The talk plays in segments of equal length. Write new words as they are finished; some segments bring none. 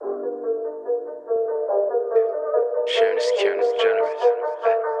sharing the secure and generous.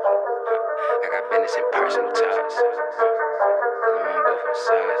 I got business in personal ties. I'm on both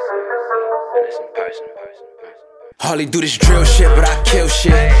sides. Business in person. Hardly do this drill shit, but I kill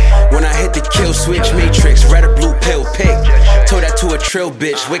shit. When I hit the kill switch, matrix, red or blue pill, pick. Told that to a trill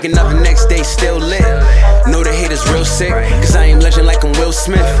bitch, waking up the next day still lit. Know the haters real sick, cause I ain't legend like I'm Will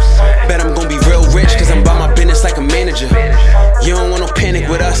Smith. Bet I'm gon' be real rich, cause I'm about my business like a manager. You don't want no panic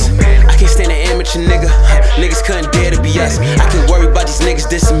with us. I can't stand an amateur nigga. Niggas couldn't dare to be us. I can worry about these niggas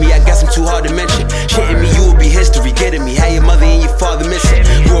dissing me, I guess I'm too hard to mention. Shitting me, you will be history, getting me. How your mother and your father missing.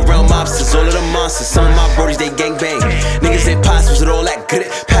 Grew around mobsters, all of them monsters. Some of my brodies, they gang bang. Niggas imposters with all that good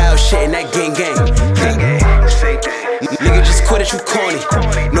pal shit and that gang gang. Nigga just quit it, you corny.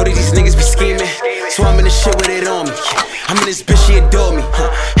 Know that these niggas be scheming, so I'm in this shit with it on me. I'm in this bitch, she adore me.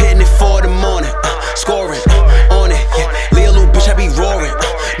 Hitting it 4 in the morning, scoring on it. Leave a little bitch, I be roaring.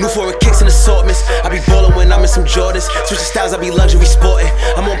 New foreign kicks and assortments. I be ballin' when I'm in some Jordans. Switching styles, I be luxury sporting.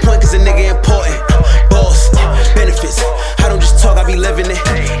 I'm on point cause a nigga important. Boss, benefits. I don't just talk, I be living it.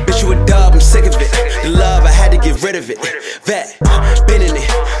 Bitch, you a dub, I'm sick of it. The love, I had to get rid of it. Vet, been in it.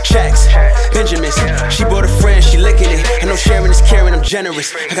 Checks, Benjamins. She brought a friend, she licking it. I know sharing is caring, I'm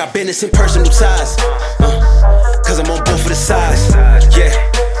generous. I got business and personal ties. Cause I'm on both of the sides. Yeah,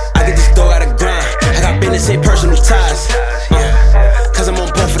 I get this dog out of grind. I got business and personal ties. Cause I'm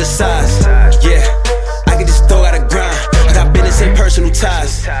on both of the sides. Yeah, I get this dog out of grind. I got business and personal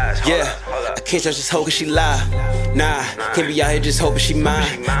ties. Yeah, I can't trust this hoe cause she lie. Nah, can't be out here just hoping she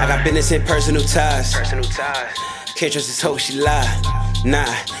mine. I got business and personal ties. Can't trust this hoe cause she lie. Nah,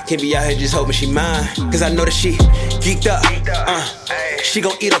 can't be out here just hoping she mine. Cause I know that she geeked up. She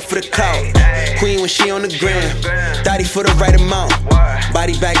gon' eat up for the clout. Queen when she on the gram. Thotty for the right amount.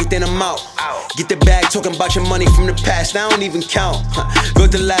 Body bag it, then I'm out. Get the bag, talking about your money from the past. I don't even count. Go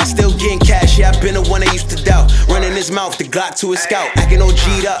to last, still getting cash. Yeah, I been the one that used to doubt. Running his mouth, the Glock to his scout. Acting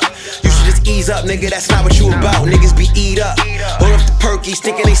OG'd up. You should just ease up, nigga. That's not what you about. Niggas be eat up. Hold up the perkies,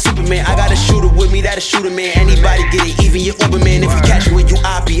 thinking they Superman. I got a shooter with me, that a shooter man. Anybody get it, even your Uber man. If you catch me when you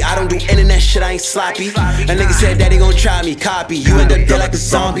oppie, I don't do internet shit, I ain't sloppy. A nigga said that he gon' try me, copy. You end up dead like a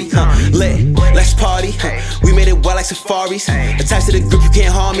zombie. Lit, let's party. We made it well like safaris. Attached to the grip, you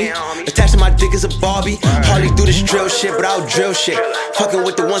can't harm me. Attached to my dick is a Barbie. Hardly do this drill shit, but I'll drill shit. Fucking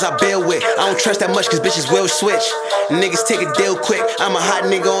with the ones I bail with. I don't trust that much cause bitches will switch. Niggas take a deal quick. I'm a hot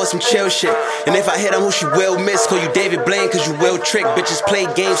nigga on some chill shit. And if I hit them, who she will miss. Call you David Blaine cause you will trick. Bitches play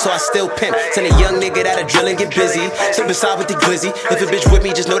games so I still pimp. Send a young nigga that'll drill and get busy. Slip inside with the glizzy. If a bitch with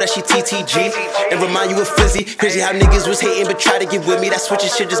me, just know that she TTG. And remind you of Flizzy. Crazy how niggas was hating but try to get with me. That switching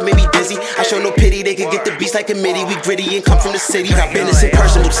shit just made me dizzy. I show no pity, they could get the beats like committee. We gritty and come from the city. Got business and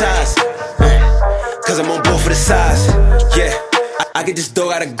personal ties. Cause I'm on both of the sides. Yeah, I get this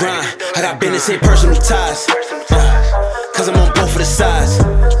dog out of grind. I got business and personal ties. Cause I'm on both of the sides.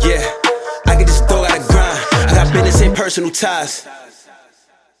 Yeah, I get this dog out of grind. I got business and personal ties.